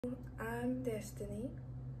I'm Destiny,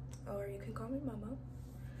 or you can call me Momo.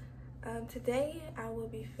 Today I will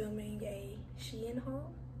be filming a Shein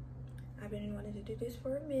haul. I've been wanting to do this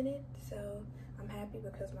for a minute, so I'm happy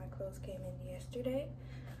because my clothes came in yesterday.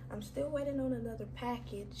 I'm still waiting on another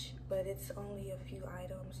package, but it's only a few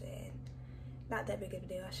items and not that big of a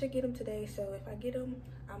deal. I should get them today, so if I get them,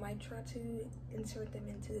 I might try to insert them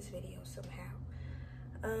into this video somehow.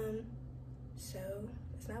 So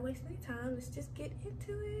let's not waste any time, let's just get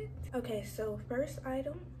into it. Okay, so first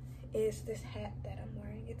item is this hat that I'm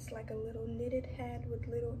wearing. It's like a little knitted hat with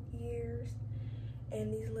little ears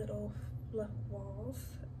and these little fluff balls.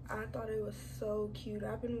 I thought it was so cute.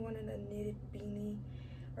 I've been wanting a knitted beanie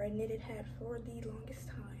or a knitted hat for the longest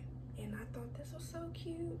time, and I thought this was so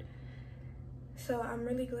cute. So I'm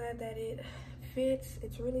really glad that it fits.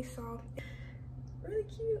 It's really soft, really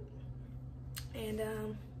cute. And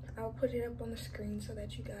I'll put it up on the screen so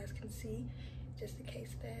that you guys can see, just in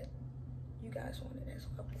case that you guys want it as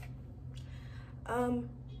well.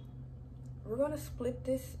 We're gonna split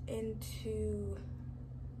this into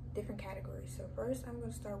different categories. So first I'm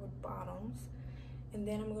gonna start with bottoms, and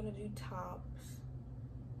then I'm gonna do tops,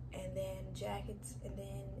 and then jackets, and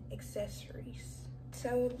then accessories.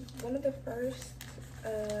 So one of the first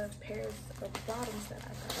pairs of bottoms that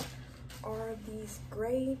I got are these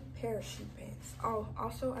gray parachute pants. Oh,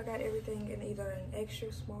 also I got everything in either an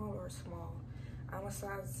extra small or small. I'm a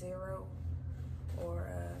size 0 or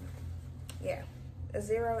yeah, a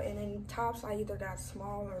 0, and in tops I either got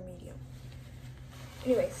small or medium.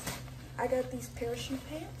 Anyways, I got these parachute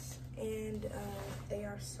pants, and they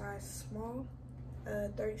are size small,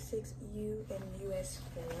 36 EU and US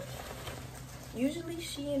 4. Usually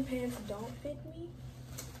Shein pants don't fit me,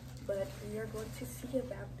 but we are going to see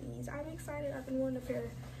about these. I'm excited. I've been wanting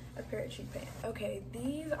a parachute pant. Okay,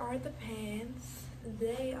 these are the pants.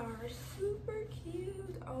 They are super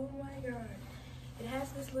cute. Oh my god. It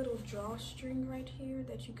has this little drawstring right here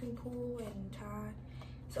that you can pull and tie.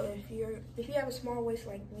 So if you have a small waist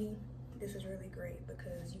like me, this is really great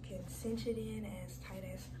because you can cinch it in as tight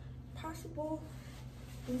as possible.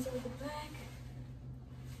 These are the back.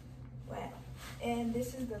 Wow. And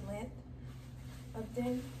this is the length of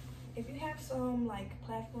them. If you have some like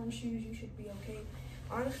platform shoes, you should be okay.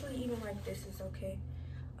 Honestly, even like this is okay.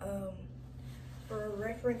 For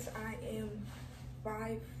reference, I am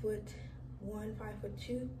 5'1",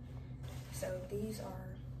 5'2", so these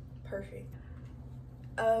are perfect.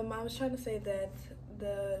 I was trying to say that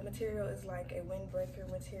the material is like a windbreaker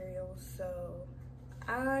material, so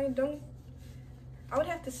I would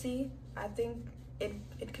have to see. I think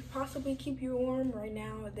it could possibly keep you warm. Right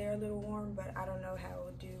now they're a little warm, but I don't know how it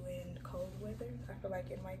would do in cold weather. I feel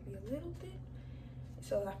like it might be a little bit,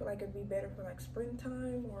 so I feel like it'd be better for like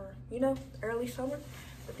springtime or, you know, early summer.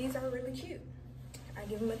 But these are really cute. I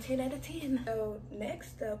give them a 10 out of 10. So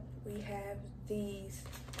next up we have these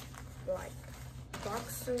like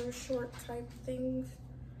boxer short type things.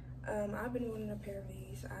 I've been wanting a pair of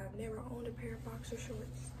these. I've never owned a pair of boxer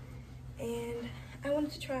shorts, and I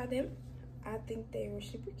wanted to try them. I think they were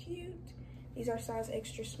super cute. These are size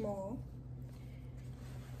extra small.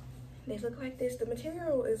 They look like this. The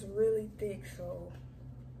material is really thick, so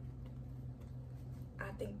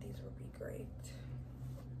I think these would be great.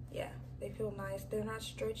 Yeah, they feel nice. They're not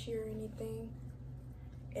stretchy or anything.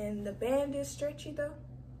 And the band is stretchy though.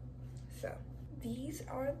 So these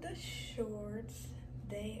are the shorts.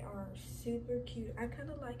 They are super cute. I kind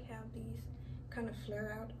of like how these kind of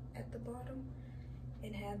flare out at the bottom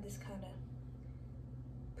and have this kind of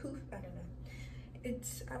poof, I don't know.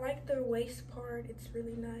 I like the waist part, it's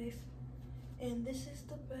really nice. And this is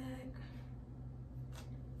the back.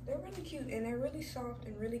 They're really cute, and they're really soft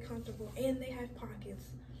and really comfortable, and they have pockets.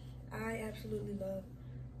 I absolutely love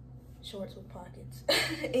shorts with pockets.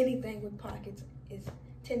 Anything with pockets is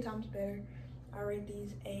 10 times better. I rate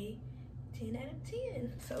these a 10 out of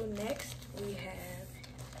 10. So next we have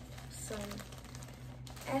some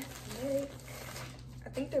athletic, I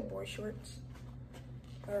think they're boy shorts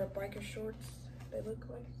or biker shorts. They look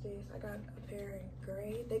like this. I got a pair in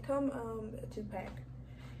gray. They come a 2-pack,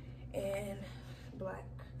 and black,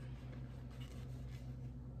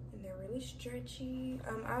 and they're really stretchy.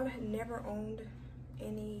 I've never owned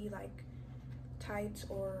any like tights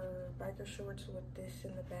or biker shorts with this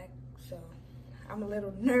in the back, so I'm a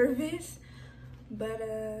little nervous, but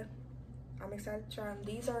I'm excited to try them.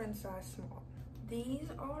 These are in size small. These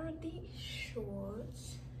are the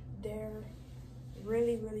shorts. They're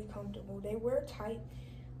really, really comfortable. They wear tight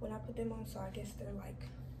when I put them on, so I guess they're like,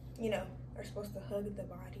 you know, they're supposed to hug the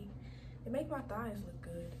body. They make my thighs look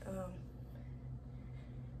good.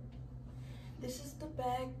 This is the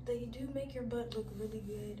back. They do make your butt look really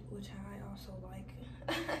good, which I also like.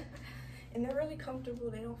 And they're really comfortable.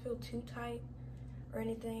 They don't feel too tight or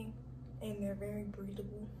anything, and they're very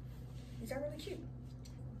breathable. These are really cute.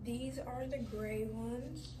 These are the gray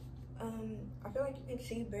ones. I feel like you can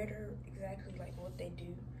see better exactly like what they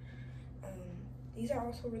do. These are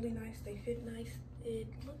also really nice. They fit nice. It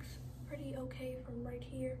looks pretty okay from right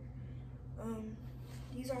here.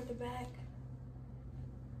 These are the back.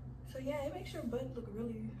 So yeah, it makes your butt look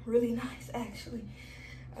really, really nice actually.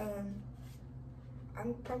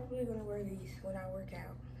 I'm probably gonna wear these when I work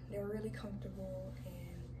out. They're really comfortable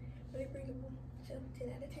and really breathable. So 10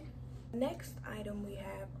 out of 10. Next item we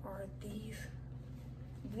have are these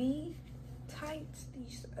V tights,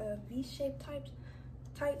 these V-shaped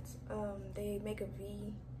tights. They make a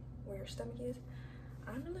V where your stomach is.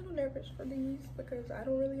 I'm a little nervous for these because I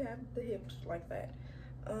don't really have the hips like that.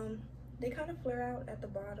 They kind of flare out at the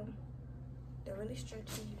bottom. They're really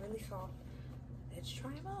stretchy, really soft. Let's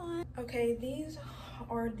try them on. Okay, these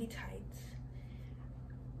are the tights.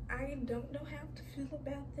 I don't know how to feel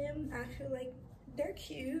about them. I feel like they're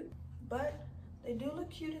cute, but they do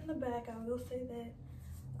look cute in the back. I will say that.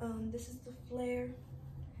 This is the flare.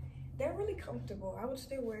 They're really comfortable. I would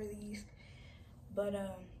still wear these, but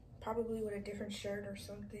probably with a different shirt or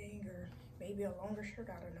something, or maybe a longer shirt,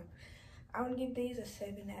 I don't know. I would give these a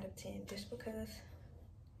 7 out of 10 just because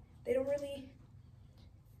they don't really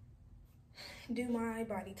do my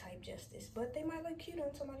body type justice, but they might look cute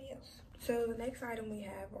on somebody else. So the next item we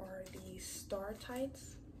have are these star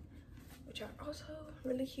tights, which are also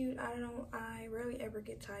really cute. I don't know, I rarely ever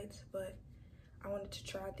get tights, but I wanted to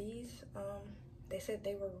try these. They said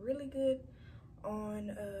they were really good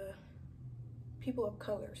on people of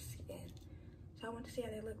color skin. So I want to see how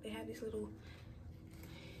they look. They have these little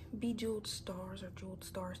bejeweled stars or jeweled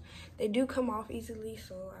stars. They do come off easily,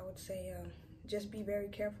 so I would say just be very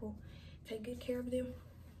careful. Take good care of them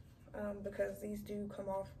because these do come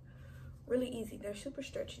off really easy. They're super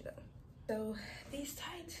stretchy though. So these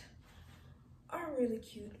tights are really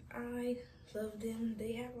cute. I love them.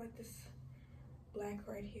 They have like this black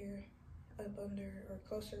right here up under or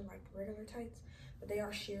closer like regular tights, but they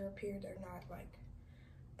are sheer up here. They're not like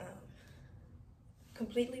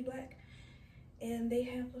completely black, and they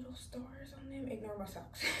have little stars on them. Ignore my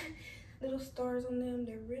socks. Little stars on them.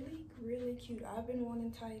 They're really, really cute. I've been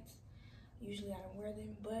wanting tights. Usually I don't wear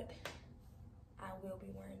them, but I will be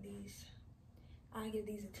wearing these. I give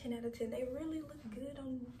these a 10 out of 10. They really look good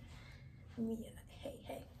on me.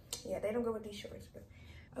 Hey. Yeah, they don't go with these shorts, but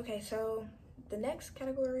okay. So the next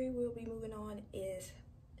category we'll be moving on is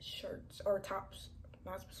shirts or tops,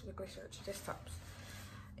 not specifically shirts, just tops.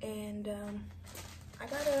 And I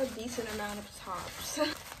got a decent amount of tops.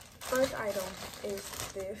 First item is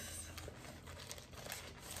this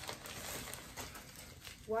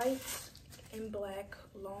white and black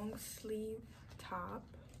long sleeve top.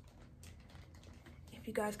 If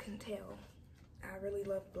you guys can tell, I really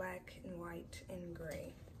love black and white and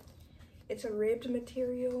gray. It's a ribbed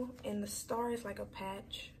material and the star is like a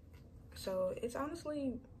patch, so it's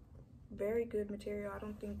honestly very good material. I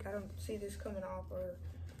don't see this coming off, or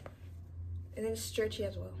and then it's stretchy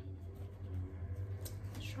as well.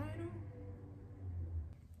 Let's try it on.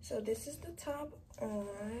 So this is the top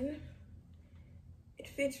on. It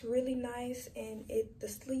fits really nice, and the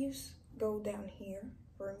sleeves go down here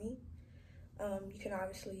for me. You can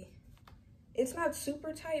obviously, it's not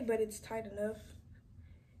super tight, but it's tight enough,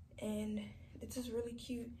 and it's just really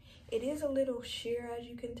cute. It is a little sheer, as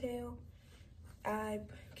you can tell. I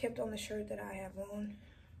kept on the shirt that I have on,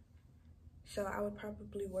 so I would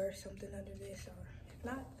probably wear something under this, or if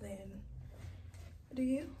not, then do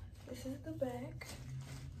you? This is the back.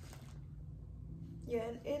 Yeah,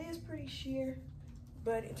 it is pretty sheer,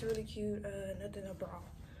 but it's really cute. Nothing a bra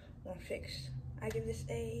won't fix. I give this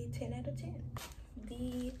a 10 out of 10.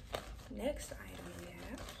 The next item we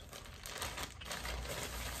have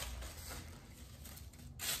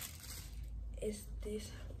is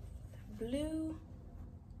this blue,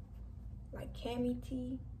 like cami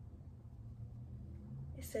tee.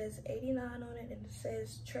 It says 89 on it, and it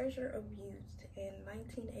says Treasure of Youth in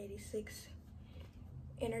 1986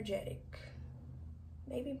 energetic.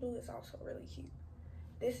 Navy blue is also really cute.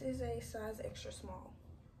 This is a size extra small.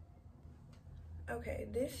 Okay,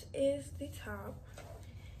 this is the top.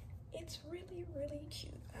 It's really, really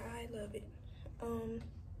cute. I love it.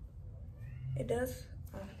 It does,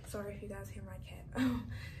 sorry if you guys hear my cat.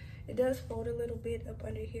 It does fold a little bit up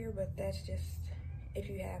under here, but that's just, if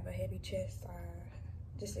you have a heavy chest,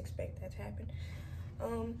 just expect that to happen.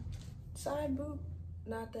 Side boob,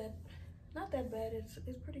 not that bad. It's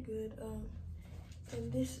pretty good.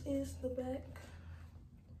 And this is the back.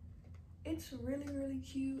 It's really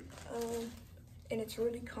cute, and it's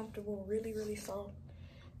really comfortable, really soft.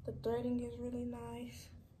 The threading is really nice.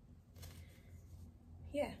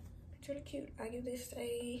 Yeah, it's really cute. I give this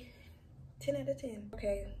a 10 out of 10.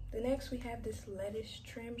 Okay, the next we have this lettuce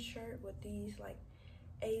trim shirt with these like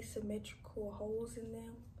asymmetrical holes in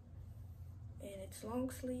them, and it's long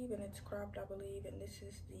sleeve and it's cropped, I believe, and this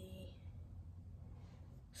is the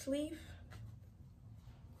sleeve.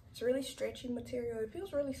 It's really stretchy material. It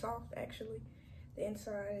feels really soft, actually. The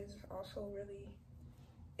inside is also really,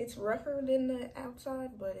 it's rougher than the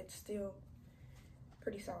outside, but it's still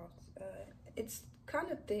pretty soft. It's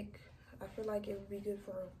kind of thick. I feel like it would be good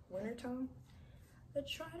for wintertime.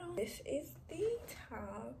 Let's try it on. This is the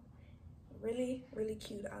top. Really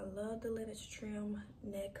cute. I love the lettuce trim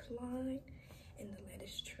neckline and the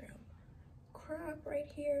lettuce trim crop right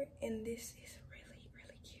here, and this is really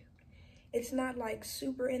cute. It's not like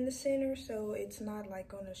super in the center, so it's not like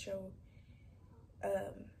gonna show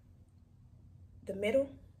the middle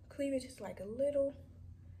cleavage. It's like a little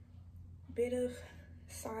bit of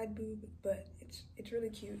side boob, but it's really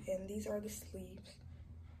cute. And these are the sleeves.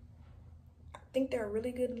 I think they're a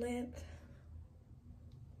really good length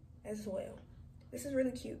as well. This is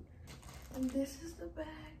really cute. And this is the back.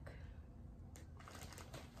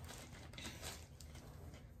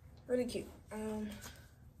 Really cute.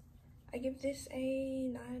 I give this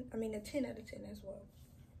a 10 out of 10 as well.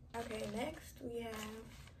 Okay, next we have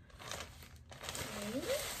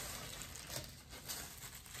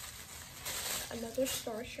another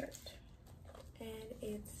star shirt, and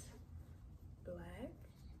it's black.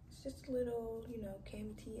 It's just a little, you know,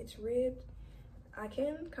 cami tee. It's ribbed. I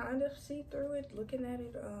can kind of see through it looking at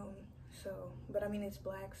it, but I mean, it's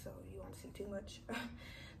black, so you won't see too much.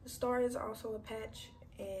 The star is also a patch,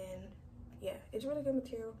 and yeah, it's really good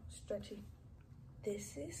material, stretchy.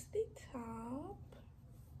 This is the top.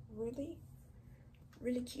 Really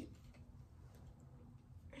cute.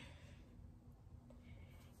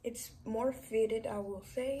 It's more fitted, I will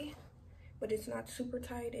say, but it's not super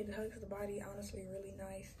tight. It hugs the body, honestly, really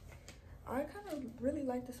nice. I kind of really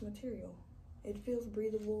like this material. It feels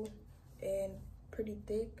breathable and pretty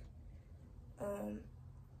thick.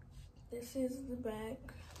 This is the back.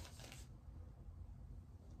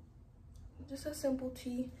 Just a simple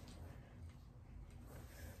tee.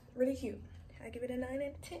 Really cute. I give it a 9 out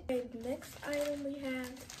of 10. Okay, the next item we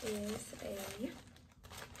have is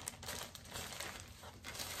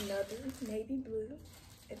another navy blue.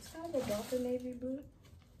 It's kind of a darker navy blue,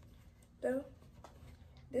 though.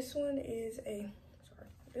 This one is a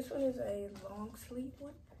long sleeve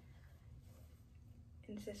one,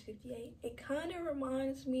 and it says 58. It kind of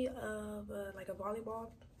reminds me of like a volleyball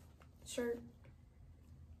shirt,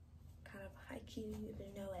 kind of high-key, if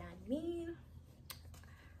you know what I mean.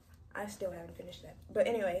 I still haven't finished that, but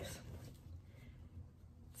anyways,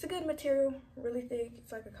 it's a good material, really thick.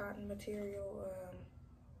 It's like a cotton material.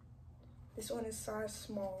 This one is size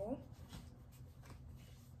small.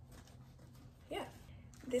 Yeah,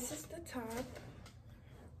 this is the top.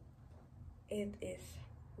 It is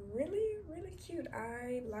really cute.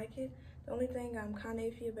 I like it. The only thing I'm kind of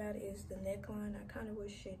iffy about is the neckline. I kind of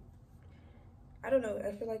wish it, I don't know,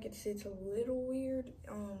 I feel like it sits a little weird.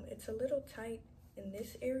 It's a little tight in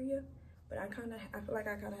this area, but I feel like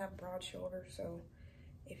I kind of have broad shoulders, so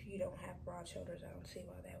if you don't have broad shoulders, I don't see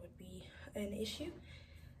why that would be an issue.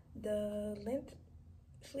 The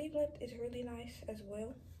sleeve length is really nice as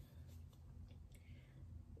well.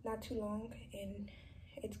 Not too long, and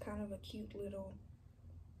it's kind of a cute little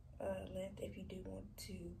length if you do want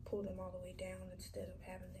to pull them all the way down instead of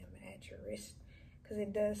having them at your wrist, because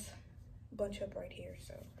it does bunch up right here.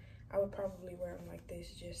 So I would probably wear them like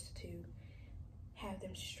this just to have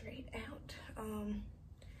them straight out.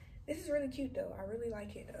 This is really cute though. I really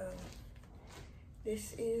like it.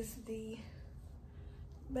 This is the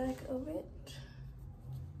back of it.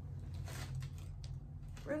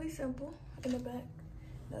 Really simple in the back,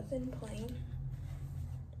 nothing plain.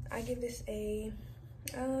 I give this a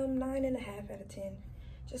 9.5 out of 10,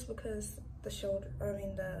 just because the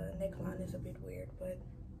neckline is a bit weird, but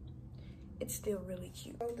it's still really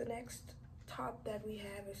cute. So the next top that we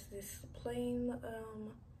have is this plain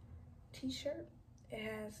t-shirt. It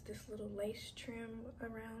has this little lace trim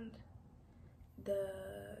around the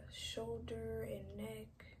shoulder and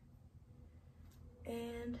neck,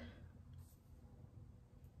 and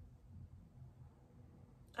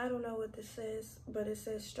I don't know what this says, but it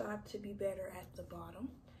says strive to be better at the bottom,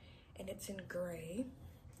 and it's in gray.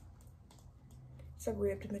 It's a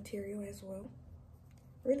ribbed material as well,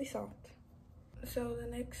 really soft. So the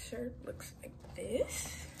next shirt looks like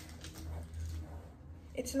this.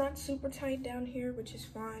 It's not super tight down here, which is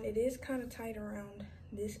fine. It is kind of tight around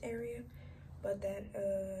this area, but that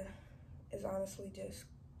is honestly just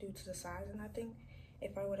due to the size. And I think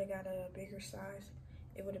if I would have got a bigger size,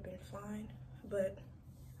 it would have been fine. But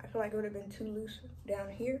I feel like it would have been too loose down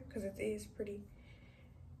here because it is pretty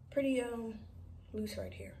loose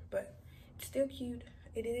right here. But it's still cute.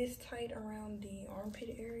 It is tight around the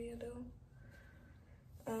armpit area though.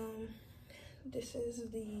 This is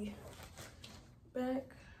the back.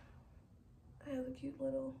 I have a cute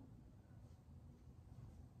little,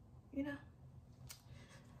 you know.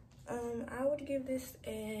 I would give this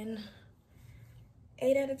an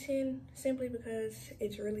 8 out of 10 simply because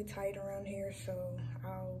it's really tight around here, so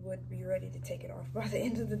I would be ready to take it off by the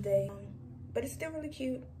end of the day. But it's still really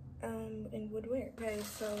cute and would wear. Okay,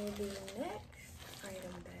 so the next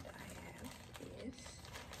item that I have is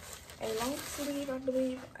a long sleeve, I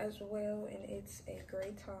believe, as well, and it's a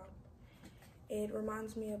gray top. It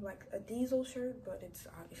reminds me of like a Diesel shirt, but it's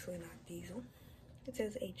obviously not Diesel. It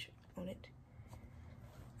says H on it.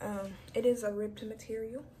 It is a ribbed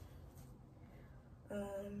material.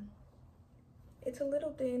 It's a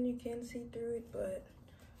little thin, you can see through it, but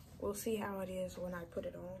we'll see how it is when I put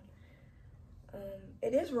it on.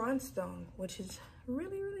 It is rhinestone, which is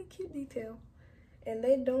really cute detail. And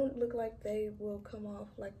they don't look like they will come off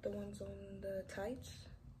like the ones on the tights.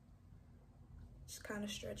 It's kind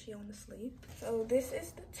of stretchy on the sleeve. So this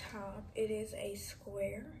is the top. It is a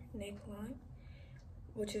square neckline,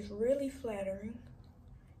 which is really flattering.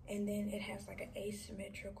 And then it has like an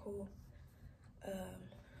asymmetrical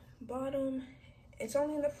bottom. It's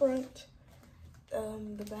only in the front.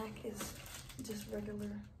 The back is just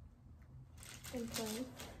regular and plain.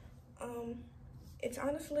 It's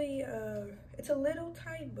honestly, it's a little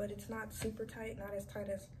tight, but it's not super tight, not as tight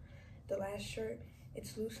as the last shirt.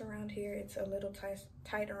 It's loose around here. It's a little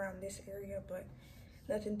tight around this area, but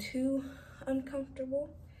nothing too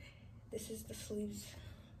uncomfortable. This is the sleeves.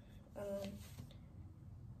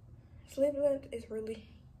 Sleeve length is really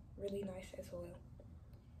nice as well.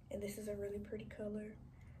 And this is a really pretty color.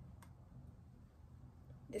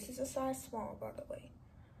 This is a size small, by the way.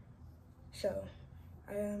 So,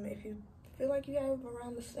 if you feel like you have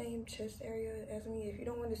around the same chest area as me, if you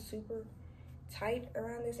don't want it super tight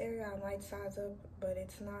around this area, I might size up, but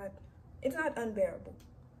it's not unbearable.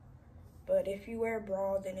 But if you wear a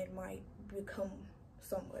bra, then it might become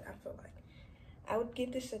somewhat, I feel like. I would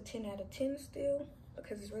give this a 10 out of 10 still,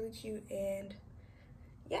 because it's really cute. And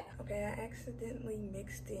yeah, okay, I accidentally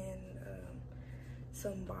mixed in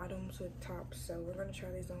some bottoms with tops, so we're gonna try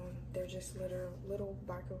these on. They're just little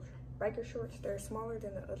biker shorts. They're smaller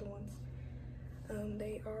than the other ones.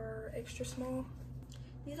 They are extra small.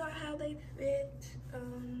 These are how they fit.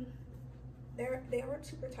 They aren't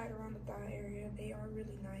super tight around the thigh area. They are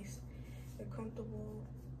really nice. They're comfortable,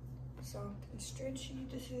 soft, and stretchy.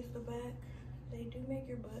 This is the back. They do make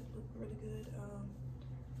your butt look really good.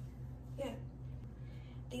 Yeah.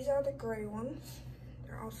 These are the gray ones.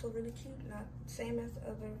 They're also really cute. Not same as the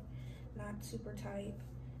other, not super tight.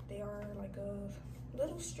 They are like a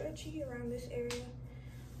little stretchy around this area.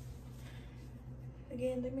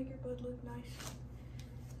 Again, they make your butt look nice.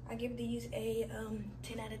 I give these a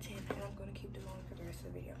 10 out of 10, and I'm gonna keep them on for the rest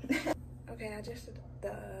of the video. Okay, I adjusted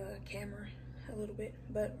the camera a little bit,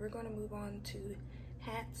 but we're gonna move on to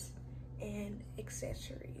hats and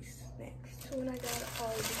accessories next. So when I got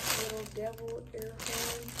all these little devil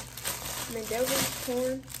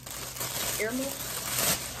horn earmuffs.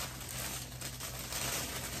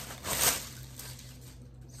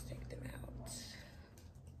 Let's take them out.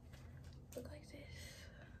 Look like this.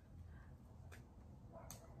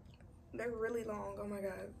 They're really long, oh my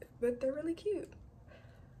god, but they're really cute.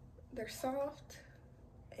 They're soft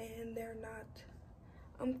and they're not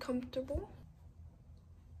uncomfortable.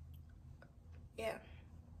 Yeah,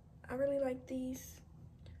 I really like these.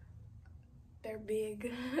 They're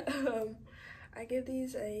big. I give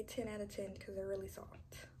these a 10 out of 10 because they're really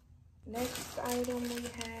soft. Next item we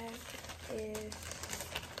have is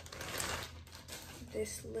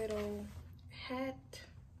this little hat.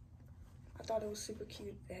 I thought it was super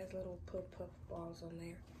cute. It has little puff balls on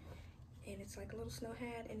there. And it's like a little snow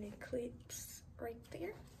hat, and it clips right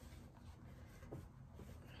there.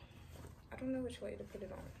 I don't know which way to put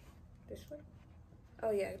it on. This way?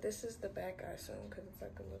 Oh yeah, this is the back, I assume, because it's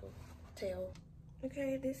like a little tail.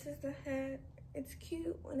 Okay, this is the hat. It's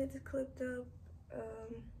cute when it's clipped up.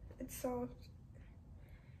 It's soft,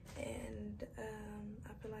 and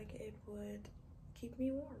I feel like it would keep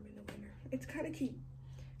me warm in the winter. It's kind of cute.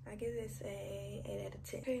 I give this a 8 out of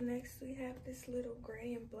 10. Okay, next we have this little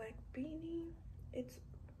gray and black beanie. It's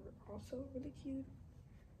also really cute,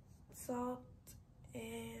 soft,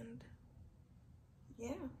 and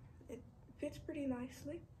yeah, it fits pretty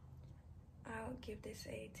nicely. I'll give this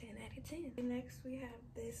a 10 out of 10. Next we have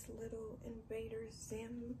this little Invader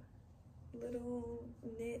Zim little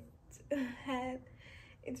knit hat.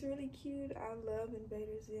 It's really cute. I love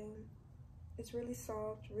Invader Zim. It's really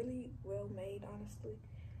soft, really well made, honestly.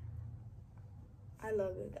 I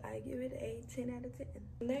love it. I give it a 10 out of 10.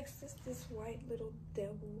 Next is this white little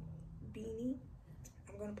devil beanie.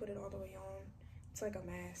 I'm gonna put it all the way on. It's like a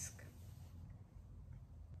mask.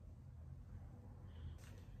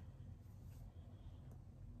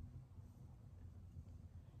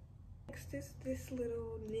 Next is this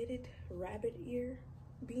little knitted rabbit ear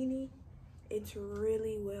beanie. It's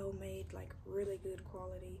really well made, like really good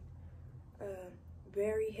quality.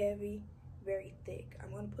 Very heavy, very thick.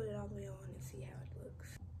 I'm gonna put it all the way on and see how it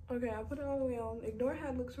looks. Okay, I put it all the way on. Ignore how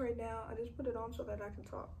it looks right now. I just put it on so that I can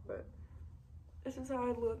talk, but this is how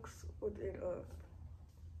it looks with it up.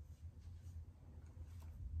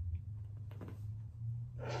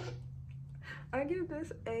 I give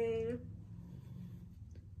this a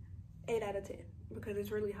 8 out of 10 because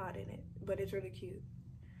it's really hot in it, but it's really cute.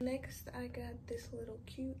 Next, I got this little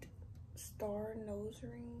cute star nose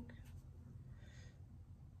ring.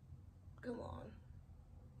 Come on.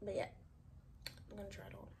 But yeah, I'm gonna try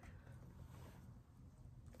it on.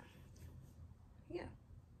 Yeah.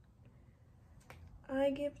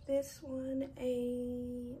 I give this one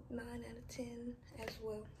a 9 out of 10 as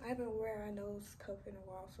well. I haven't worn a nose cuff in a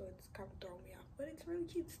while, so it's kind of throwing me off, but it's really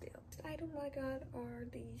cute still. The item I got are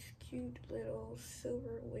these cute little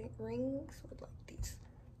silver rings with like these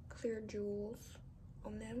clear jewels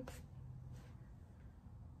on them.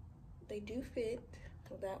 They do fit.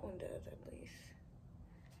 Well, that one does at least.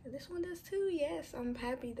 And this one does too. Yes, I'm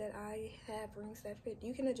happy that I have rings that fit.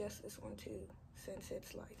 You can adjust this one too, since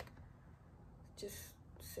it's like just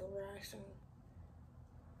silver icing.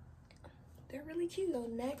 They're really cute. So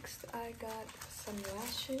next I got some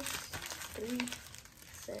lashes, 3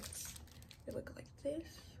 sets. They look like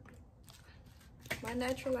this. My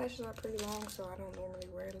natural lashes are pretty long, so I don't normally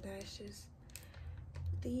wear lashes.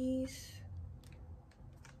 These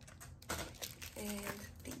and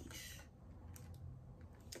these.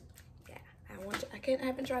 Yeah, I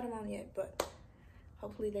haven't tried them on yet, but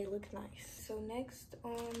hopefully they look nice. So next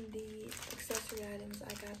on the accessory items,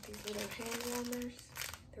 I got these little hand warmers.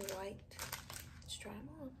 They're white. Let's try them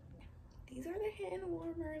on. These are the hand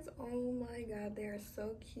warmers. Oh my god, they are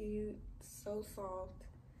so cute, so soft.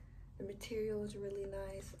 The material is really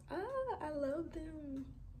nice. I love them.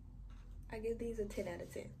 I give these a 10 out of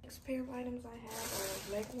 10. Next pair of items I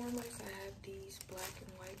have are leg warmers. I have these black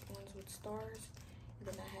and white ones with stars. And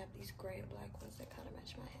then I have these gray and black ones that kind of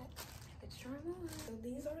match my hat. Let's try them on. So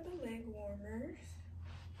these are the leg warmers.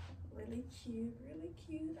 Really cute, really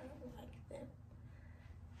cute. I like them.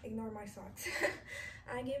 Ignore my socks.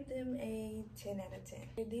 I give them a 10 out of 10.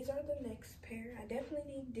 And these are the next pair. I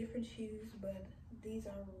definitely need different shoes, but these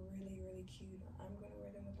are really, really cute. I'm gonna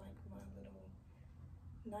wear them with like my little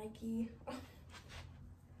Nike.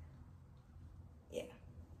 Yeah,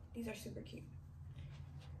 these are super cute.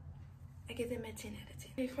 I give them a 10 out of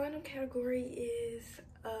 10. The final category is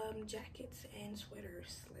jackets and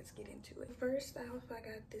sweaters. Let's get into it. First off, I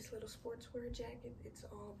got this little sportswear jacket. It's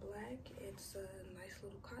all black. It's a nice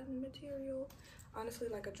little cotton material. Honestly,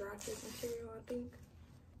 like a dry fit material, I think.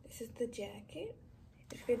 This is the jacket.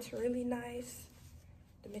 It fits really nice.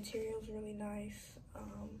 The material is really nice.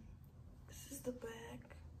 This is the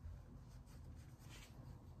back.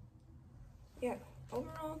 Yeah,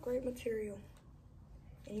 overall great material.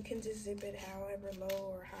 And you can just zip it however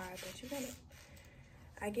low or high that you want it.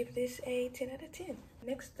 I give this a 10 out of 10.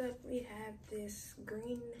 Next up, we have this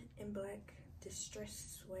green and black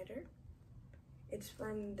distressed sweater. It's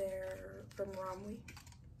from Romwe,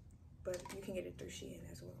 but you can get it through Shein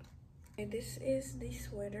as well. And this is the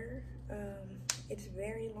sweater. It's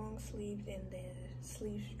very long sleeved and the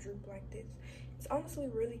sleeves droop like this. It's honestly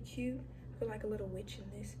really cute. I feel like a little witch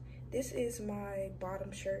in this. This is my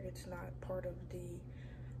bottom shirt. It's not part of the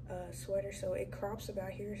sweater, so it crops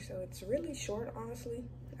about here, so it's really short. Honestly,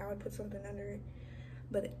 I would put something under it,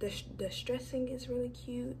 but the distressing is really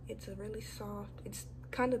cute. It's a really soft, it's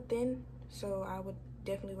kind of thin, so I would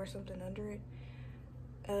definitely wear something under it.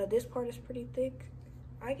 This part is pretty thick.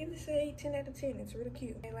 I give this a 10 out of 10. It's really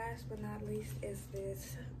cute. And last but not least is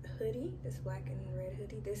this hoodie, this black and red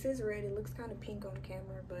hoodie. This is red. It looks kind of pink on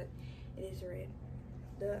camera, but it is red.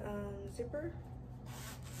 The zipper,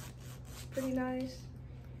 pretty nice.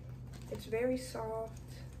 It's very soft.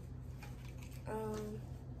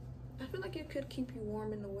 I feel like it could keep you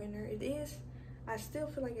warm in the winter. It is. I still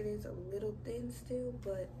feel like it is a little thin still,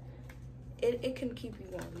 but it can keep you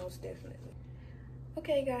warm, most definitely.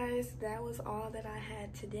 Okay guys, that was all that I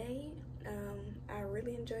had today. I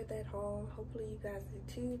really enjoyed that haul. Hopefully you guys did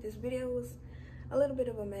too. This video was a little bit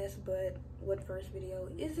of a mess, but what first video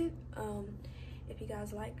is it? If you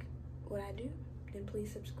guys like what I do, then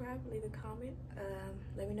please subscribe, leave a comment,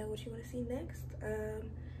 let me know what you want to see next.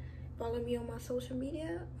 Follow me on my social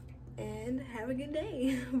media, and have a good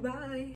day. Bye.